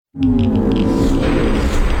Welcome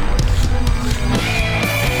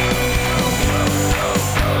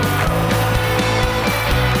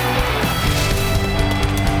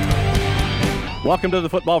to the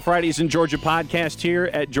Football Fridays in Georgia podcast here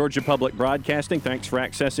at Georgia Public Broadcasting. Thanks for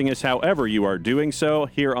accessing us however you are doing so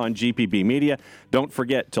here on GPB Media. Don't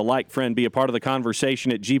forget to like, friend, be a part of the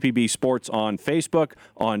conversation at GPB Sports on Facebook,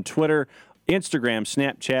 on Twitter, Instagram,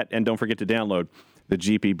 Snapchat, and don't forget to download the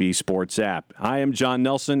GPB Sports app. I am John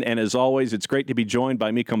Nelson, and as always, it's great to be joined by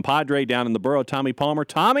mi compadre down in the borough, Tommy Palmer.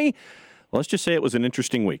 Tommy, let's just say it was an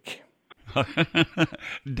interesting week.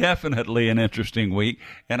 Definitely an interesting week,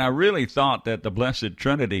 and I really thought that the Blessed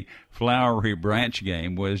Trinity Flowery Branch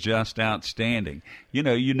game was just outstanding. You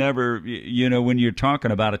know, when you're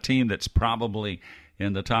talking about a team that's probably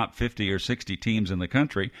in the top 50 or 60 teams in the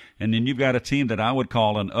country, and then you've got a team that I would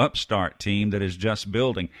call an upstart team that is just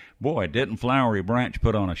building. Boy, didn't Flowery Branch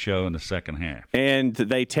put on a show in the second half. And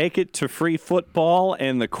they take it to free football,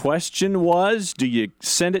 and the question was, do you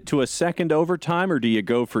send it to a second overtime or do you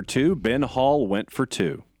go for two? Ben Hall went for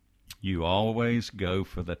two. You always go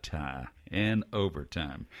for the tie in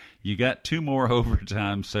overtime. You got two more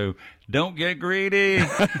overtimes, so don't get greedy.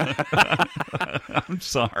 I'm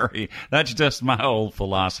sorry. That's just my old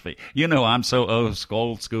philosophy. You know, I'm so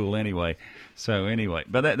old school anyway. So anyway,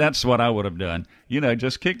 but that's what I would have done. You know,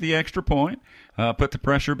 just kick the extra point, put the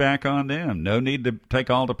pressure back on them. No need to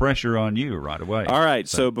take all the pressure on you right away. All right,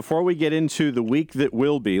 so before we get into the week that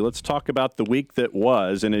will be, let's talk about the week that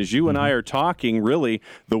was. And as you and I are talking, really,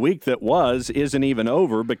 the week that was isn't even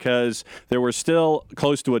over because there were still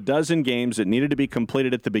close to a dozen games that needed to be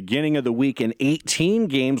completed at the beginning of the week, and 18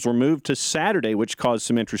 games were moved to Saturday, which caused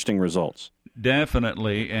some interesting results.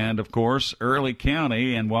 Definitely, and of course, Early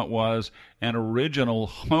County and what was an original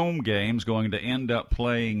home game is going to end up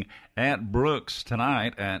playing at Brooks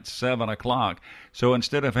tonight at 7 o'clock. So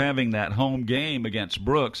instead of having that home game against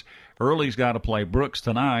Brooks, Early's got to play Brooks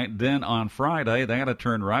tonight. Then on Friday, they got to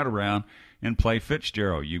turn right around and play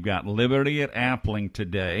Fitzgerald. You've got Liberty at Appling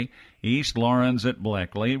today, East Laurens at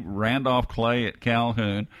Bleckley, Randolph Clay at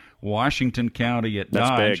Calhoun, Washington County at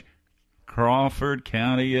Dodge, Crawford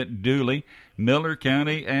County at Dooley, Miller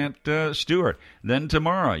County at Stewart. Then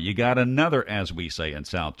tomorrow, you got another, as we say in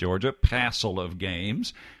South Georgia, passel of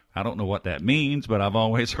games. I don't know what that means, but I've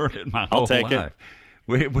always heard it my whole life.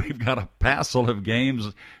 We've got a passel of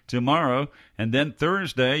games tomorrow, and then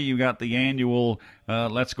Thursday you got the annual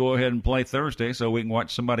let's go ahead and play Thursday so we can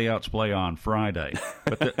watch somebody else play on Friday.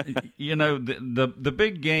 But the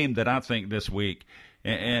big game that I think this week,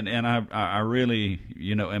 and I really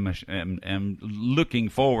am looking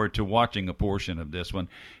forward to watching a portion of this one,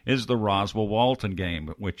 is the Roswell-Walton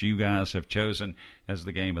game, which you guys have chosen as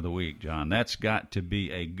the game of the week, John. That's got to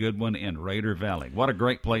be a good one in Raider Valley. What a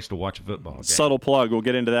great place to watch a football game. Subtle plug. We'll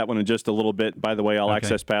get into that one in just a little bit. By the way, All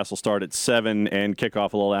Access Pass will start at 7 and kick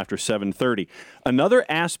off a little after 7:30. Another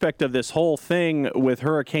aspect of this whole thing with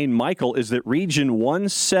Hurricane Michael is that Region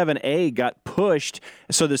 1-7A got pushed,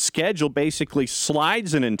 so the schedule basically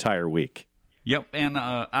slides an entire week. Yep, and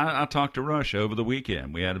I talked to Rush over the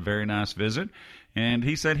weekend. We had a very nice visit, and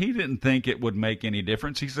he said he didn't think it would make any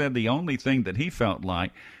difference. He said the only thing that he felt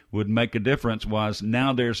like would make a difference was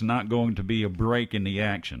now there's not going to be a break in the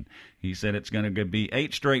action. He said it's going to be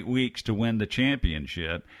 8 straight weeks to win the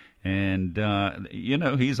championship, and,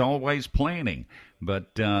 he's always planning.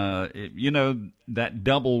 But, that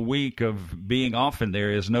double week of being off in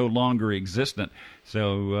there is no longer existent.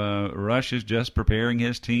 So Rush is just preparing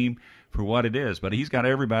his team for what it is. But he's got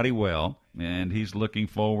everybody well, and he's looking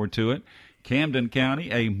forward to it. Camden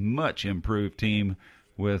County, a much improved team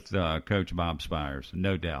with Coach Bob Spires,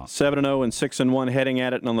 no doubt. 7-0 and 6-1 heading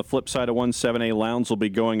at it. And on the flip side of 1-7A, Lowndes will be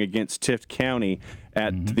going against Tift County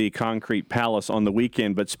at the Concrete Palace on the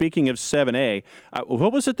weekend. But speaking of 7A,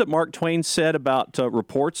 what was it that Mark Twain said about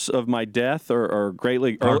reports of my death or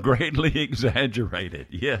greatly exaggerated?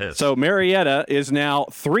 Yes. So Marietta is now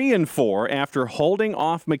 3-4 after holding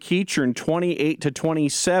off McEachern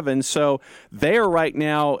 28-27. So they are right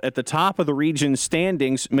now at the top of the region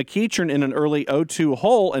standings. McEachern in an early 0-2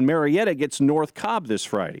 hole, and Marietta gets North Cobb this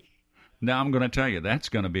Friday. Now, I'm going to tell you, that's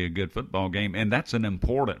going to be a good football game, and that's an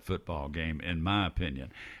important football game, in my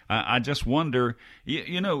opinion. I just wonder,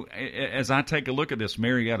 as I take a look at this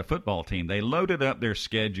Marietta football team, they loaded up their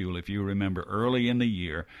schedule, if you remember, early in the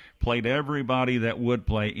year, played everybody that would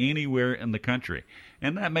play anywhere in the country.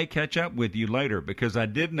 And that may catch up with you later, because I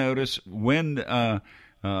did notice when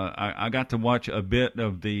I got to watch a bit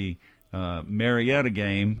of the Marietta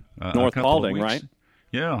game. North Paulding, right?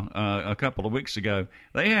 Yeah, a couple of weeks ago.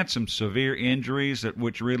 They had some severe injuries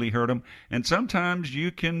which really hurt them, and sometimes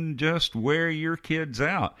you can just wear your kids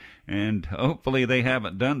out, and hopefully they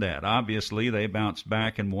haven't done that. Obviously, they bounced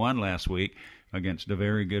back and won last week against a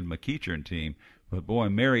very good McEachern team. But, boy,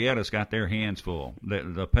 Marietta's got their hands full.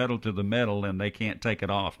 The pedal to the metal, and they can't take it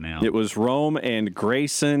off now. It was Rome and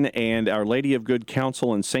Grayson and Our Lady of Good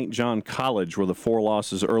Counsel and St. John College were the 4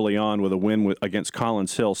 losses early on, with a win against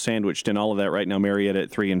Collins Hill sandwiched in all of that right now. Marietta at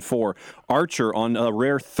 3-4. Archer on a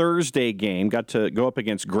rare Thursday game got to go up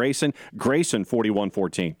against Grayson. Grayson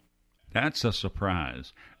 41-14. That's a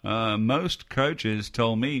surprise. Most coaches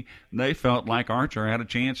told me they felt like Archer had a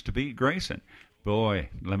chance to beat Grayson. Boy,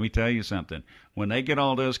 let me tell you something. When they get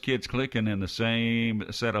all those kids clicking in the same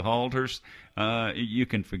set of halters, you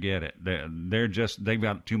can forget it. They've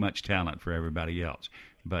got too much talent for everybody else.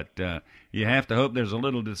 But you have to hope there's a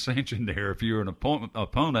little dissension there if you're an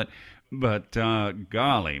opponent. But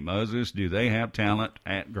golly, Moses, do they have talent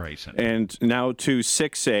at Grayson? And now to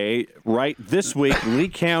 6A. Right this week, Lee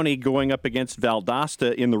County going up against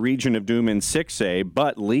Valdosta in the Region of Doom in 6A,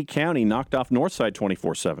 but Lee County knocked off Northside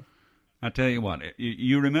 24-7. I tell you what,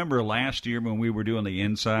 you remember last year when we were doing the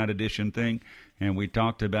Inside Edition thing, and we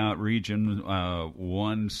talked about Region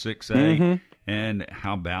 1 6A and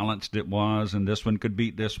how balanced it was, and this one could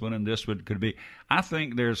beat this one, and this one could be. I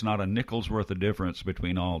think there's not a nickel's worth of difference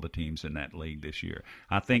between all the teams in that league this year.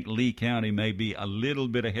 I think Lee County may be a little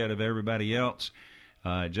bit ahead of everybody else,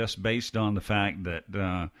 just based on the fact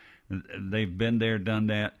that they've been there, done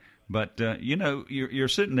that. But you're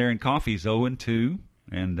sitting there, and Coffee's 0-2.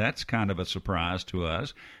 And that's kind of a surprise to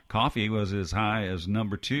us. Coffee was as high as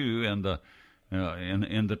number 2 in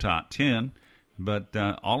the top 10. But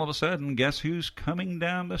all of a sudden, guess who's coming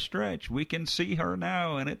down the stretch? We can see her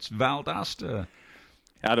now, and it's Valdosta.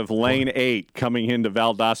 Out of lane 8, coming into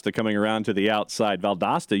Valdosta, coming around to the outside.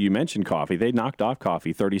 Valdosta, you mentioned Coffee. They knocked off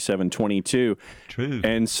Coffee 37-22. True.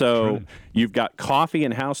 And so you've got Coffee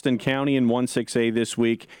and Houston County in 1-6A this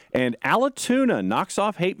week. And Allatoona knocks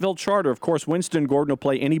off Hateville Charter. Of course, Winston Gordon will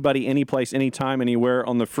play anybody, anyplace, anytime, anywhere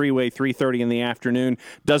on the freeway, 3:30 in the afternoon.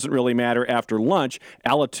 Doesn't really matter after lunch.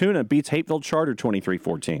 Allatoona beats Hateville Charter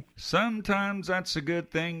 23-14. Sometimes that's a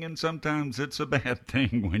good thing, and sometimes it's a bad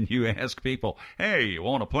thing when you ask people, hey, you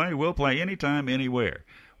want to play? We'll play anytime, anywhere.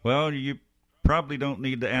 Well, you probably don't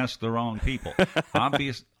need to ask the wrong people.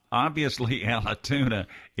 Obviously, Allatoona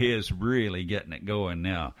is really getting it going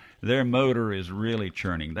now. Their motor is really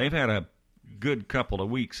churning. They've had a good couple of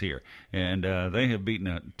weeks here, and they have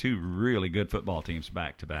beaten 2 really good football teams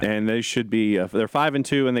back to back. And they should be they're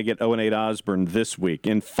 5-2, and they get 0-8 Osborne this week.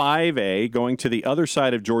 In 5A, going to the other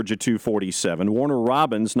side of Georgia 247, Warner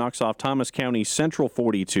Robins knocks off Thomas County Central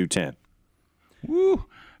 42-10. Woo!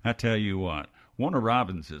 I tell you what, Warner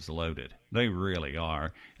Robins is loaded. They really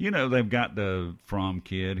are. They've got the Fromm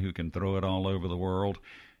kid who can throw it all over the world.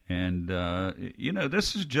 And,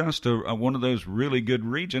 this is just one of those really good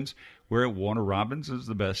regions where Warner Robins is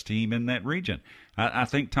the best team in that region. I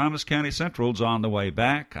think Thomas County Central's on the way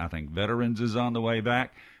back. I think Veterans is on the way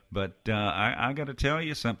back. But I got to tell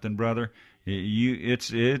you something, brother. It's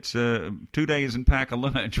 2 days and pack a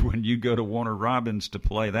lunch when you go to Warner Robins to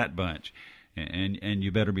play that bunch. And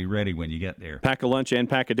you better be ready when you get there. Pack a lunch and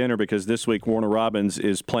pack a dinner, because this week Warner Robins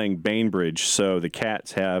is playing Bainbridge. So the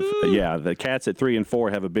Cats have, the Cats at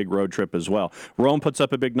 3-4 have a big road trip as well. Rome puts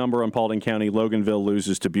up a big number on Paulding County. Loganville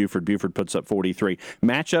loses to Buford. Buford puts up 43.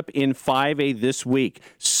 Matchup in 5A this week.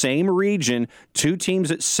 Same region, 2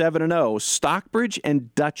 teams at 7-0, Stockbridge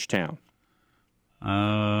and Dutchtown.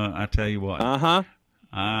 I tell you what.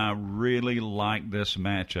 I really like this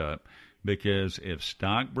matchup. Because if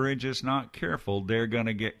Stockbridge is not careful, they're going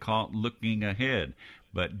to get caught looking ahead.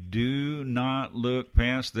 But do not look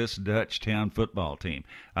past this Dutchtown football team.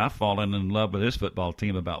 I've fallen in love with this football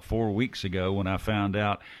team about 4 weeks ago when I found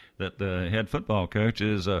out that the head football coach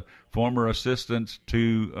is a former assistant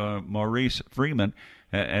to Maurice Freeman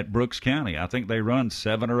at Brooks County. I think they run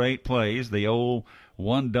 7 or 8 plays. The old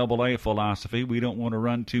 1AA philosophy. We don't want to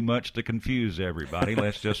run too much to confuse everybody.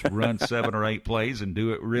 Let's just run 7 or 8 plays and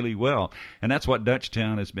do it really well. And that's what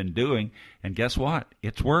Dutchtown has been doing. And guess what?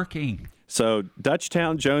 It's working. So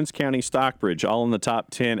Dutchtown, Jones County, Stockbridge, all in the top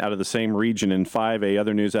 10 out of the same region in 5A.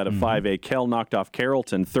 Other news out of 5A, Kell knocked off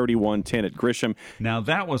Carrollton 31-10 at Grisham. Now,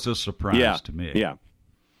 that was a surprise to me. Yeah.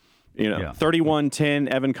 31-10,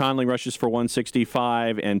 Evan Conley rushes for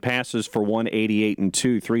 165 and passes for 188 and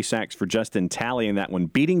 2. 3 sacks for Justin Talley in that one,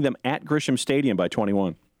 beating them at Grisham Stadium by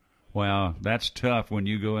 21. Wow, that's tough when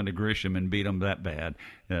you go into Grisham and beat them that bad.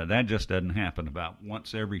 That just doesn't happen about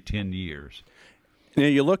once every 10 years. Now,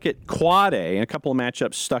 you look at Quad A, and a couple of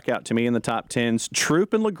matchups stuck out to me in the top 10s.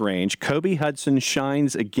 Troop and LaGrange. Kobe Hudson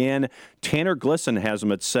shines again. Tanner Glisson has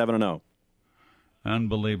them at 7-0.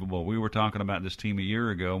 Unbelievable. We were talking about this team a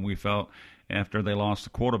year ago, and we felt after they lost the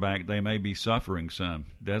quarterback, they may be suffering some.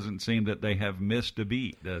 Doesn't seem that they have missed a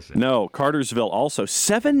beat, does it? No, Cartersville also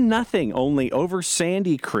 7-0 only over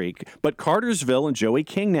Sandy Creek, but Cartersville and Joey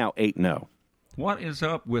King now 8-0. What is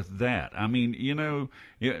up with that? I mean,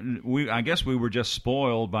 I guess we were just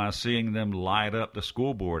spoiled by seeing them light up the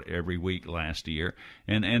scoreboard every week last year.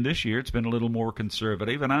 And this year it's been a little more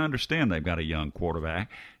conservative. And I understand they've got a young quarterback,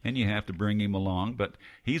 and you have to bring him along. But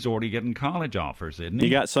he's already getting college offers, isn't he?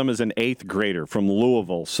 You got some as an 8th grader from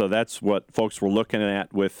Louisville. So that's what folks were looking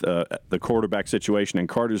at with the quarterback situation in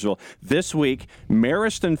Cartersville. This week,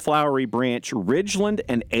 Marist and Flowery Branch, Ridgeland,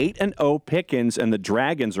 and 8-0 Pickens, and the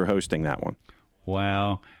Dragons are hosting that one.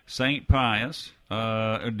 Wow. St. Pius.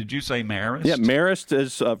 Did you say Marist? Yeah,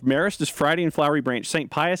 Marist is Friday and Flowery Branch. St.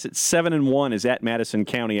 Pius at 7-1 is at Madison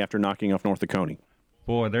County after knocking off North Oconee.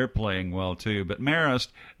 Boy, they're playing well, too. But Marist,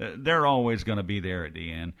 they're always going to be there at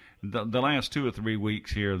the end. The last 2 or 3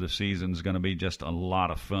 weeks here of the season is going to be just a lot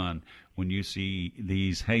of fun when you see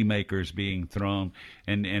these haymakers being thrown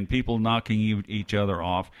and people knocking each other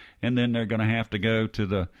off. And then they're going to have to go to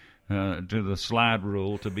the slide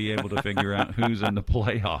rule to be able to figure out who's in the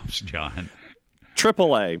playoffs, John.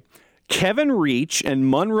 AAA. Kevin Reach and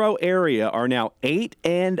Monroe area are now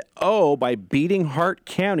 8-0 by beating Hart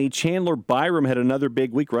County. Chandler Byram had another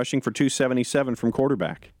big week, rushing for 277 from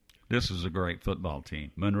quarterback. This is a great football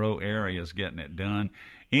team. Monroe area is getting it done.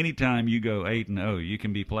 Anytime you go 8-0, you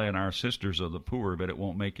can be playing our Sisters of the Poor, but it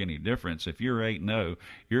won't make any difference. If you're 8-0,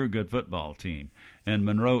 you're a good football team. And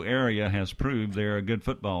Monroe area has proved they're a good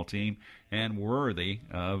football team and worthy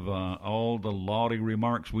of all the lauding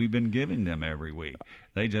remarks we've been giving them every week.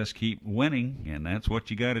 They just keep winning, and that's what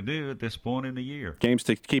you got to do at this point in the year. Games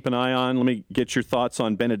to keep an eye on. Let me get your thoughts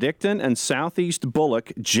on Benedictine and Southeast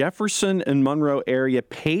Bullock, Jefferson and Monroe area,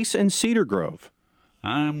 Pace and Cedar Grove.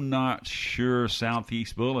 I'm not sure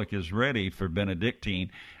Southeast Bullock is ready for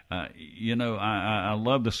Benedictine. I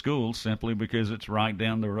love the school simply because it's right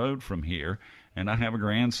down the road from here, and I have a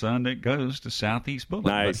grandson that goes to Southeast Bullock.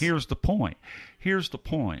 Nice. But here's the point.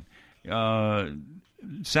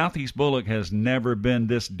 Southeast Bullock has never been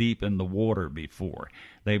this deep in the water before.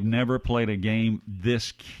 They've never played a game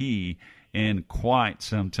this key in quite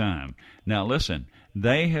some time. Now, listen,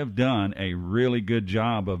 they have done a really good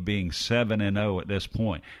job of being 7-0 at this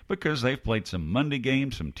point because they've played some Monday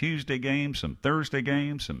games, some Tuesday games, some Thursday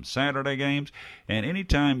games, some Saturday games, and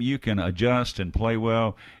anytime you can adjust and play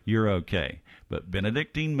well, you're okay. But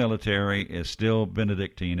Benedictine Military is still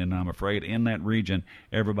Benedictine, and I'm afraid in that region,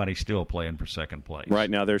 everybody's still playing for second place. Right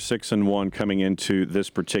now, they're 6-1 coming into this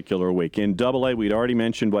particular week. In AA, we'd already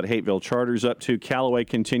mentioned what Hateville Charter's up to. Callaway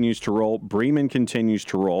continues to roll. Bremen continues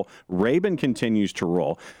to roll. Rabun continues to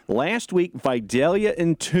roll. Last week, Vidalia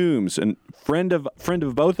and Toombs, and friend of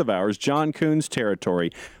both of ours, John Kuhn's territory.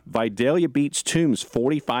 Vidalia beats Toombs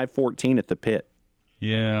 45-14 at the Pit.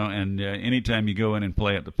 Yeah, and anytime you go in and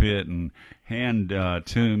play at the Pit and hand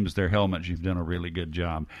Toombs their helmets, you've done a really good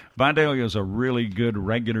job. Vidalia is a really good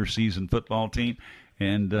regular season football team,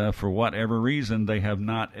 and for whatever reason, they have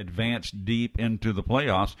not advanced deep into the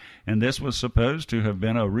playoffs, and this was supposed to have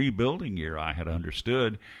been a rebuilding year, I had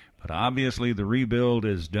understood, but obviously the rebuild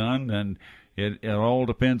is done, and it all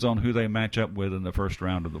depends on who they match up with in the first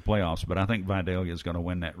round of the playoffs, but I think Vidalia is going to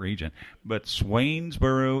win that region. But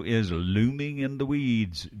Swainsboro is looming in the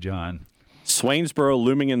weeds, John. Swainsboro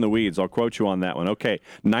looming in the weeds. I'll quote you on that one. Okay,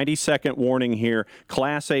 90-second warning here.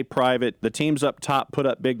 Class A private. The teams up top put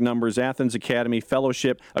up big numbers. Athens Academy,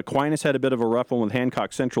 Fellowship. Aquinas had a bit of a rough one with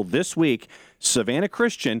Hancock Central this week. Savannah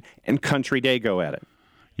Christian and Country Day go at it.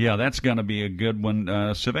 Yeah, that's going to be a good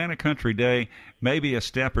one. Savannah Country Day, maybe a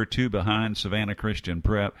step or two behind Savannah Christian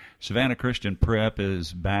Prep. Savannah Christian Prep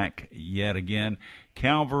is back yet again.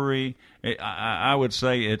 Calvary, I would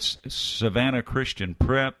say it's Savannah Christian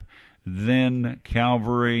Prep, then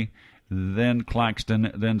Calvary, then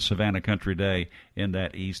Claxton, then Savannah Country Day in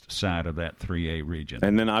that east side of that 3A region.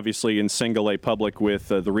 And then obviously in Single A Public with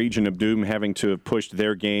the Region of Doom having to have pushed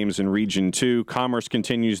their games in Region 2. Commerce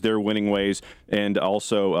continues their winning ways, and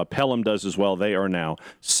also Pelham does as well. They are now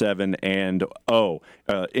 7-0.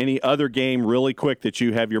 Any other game really quick that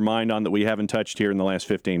you have your mind on that we haven't touched here in the last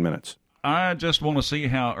 15 minutes? I just want to see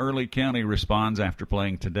how Early County responds after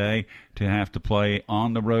playing today to have to play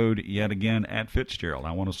on the road yet again at Fitzgerald.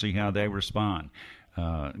 I want to see how they respond.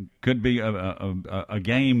 Could be a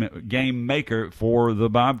game maker for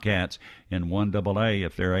the Bobcats in 1AA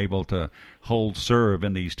if they're able to hold serve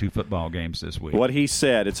in these 2 football games this week. What he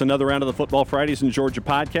said. It's another round of the Football Fridays in Georgia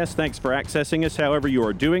podcast. Thanks for accessing us however you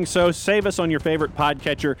are doing so. Save us on your favorite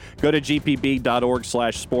podcatcher. Go to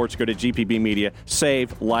gpb.org/sports. Go to GPB Media.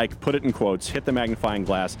 Save, like, put it in quotes. Hit the magnifying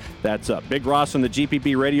glass. That's up. Big Ross and the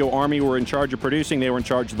GPB Radio Army were in charge of producing. They were in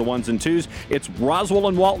charge of the ones and twos. It's Roswell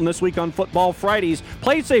and Walton this week on Football Fridays.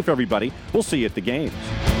 Play safe, everybody. We'll see you at the games.